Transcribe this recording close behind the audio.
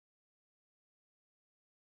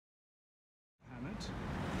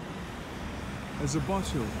as a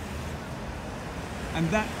bottle. And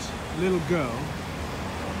that little girl,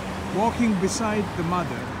 walking beside the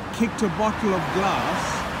mother, kicked a bottle of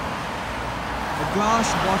glass, a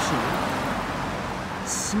glass bottle,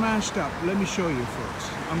 smashed up. Let me show you folks.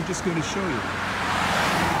 I'm just going to show you.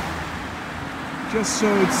 Just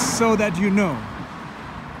so that you know.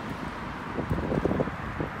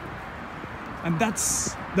 And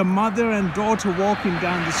that's the mother and daughter walking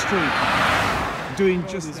down the street, doing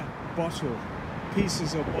just that. Bottle,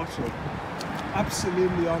 pieces of bottle,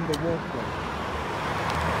 absolutely on the walkway.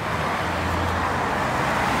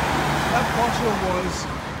 That bottle was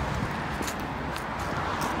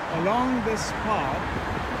along this path.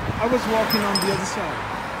 I was walking on the other side,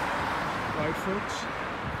 right folks?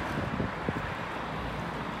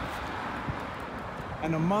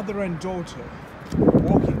 And a mother and daughter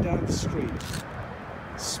walking down the street,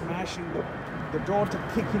 smashing the daughter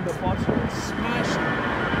kicking the bottle, smashing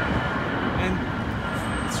and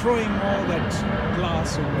throwing all that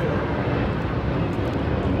glass away.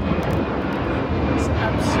 It's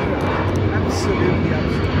absurd, absolutely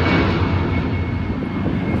absurd.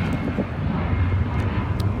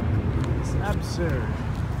 It's absurd.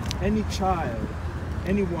 Any child,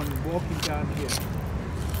 anyone walking down here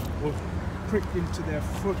will prick into their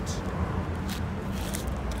foot.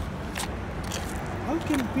 How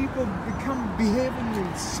can people become behaving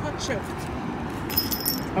in such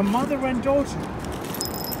a mother and daughter,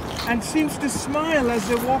 and seems to smile as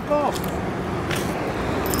they walk off?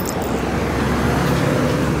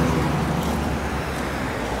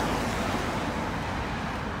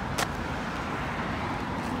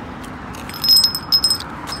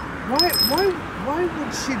 Why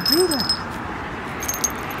would she do that?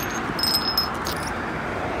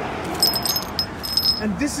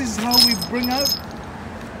 And this is how we bring out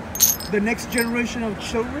the next generation of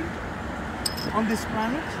children on this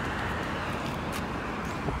planet?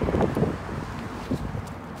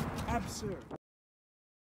 Absurd.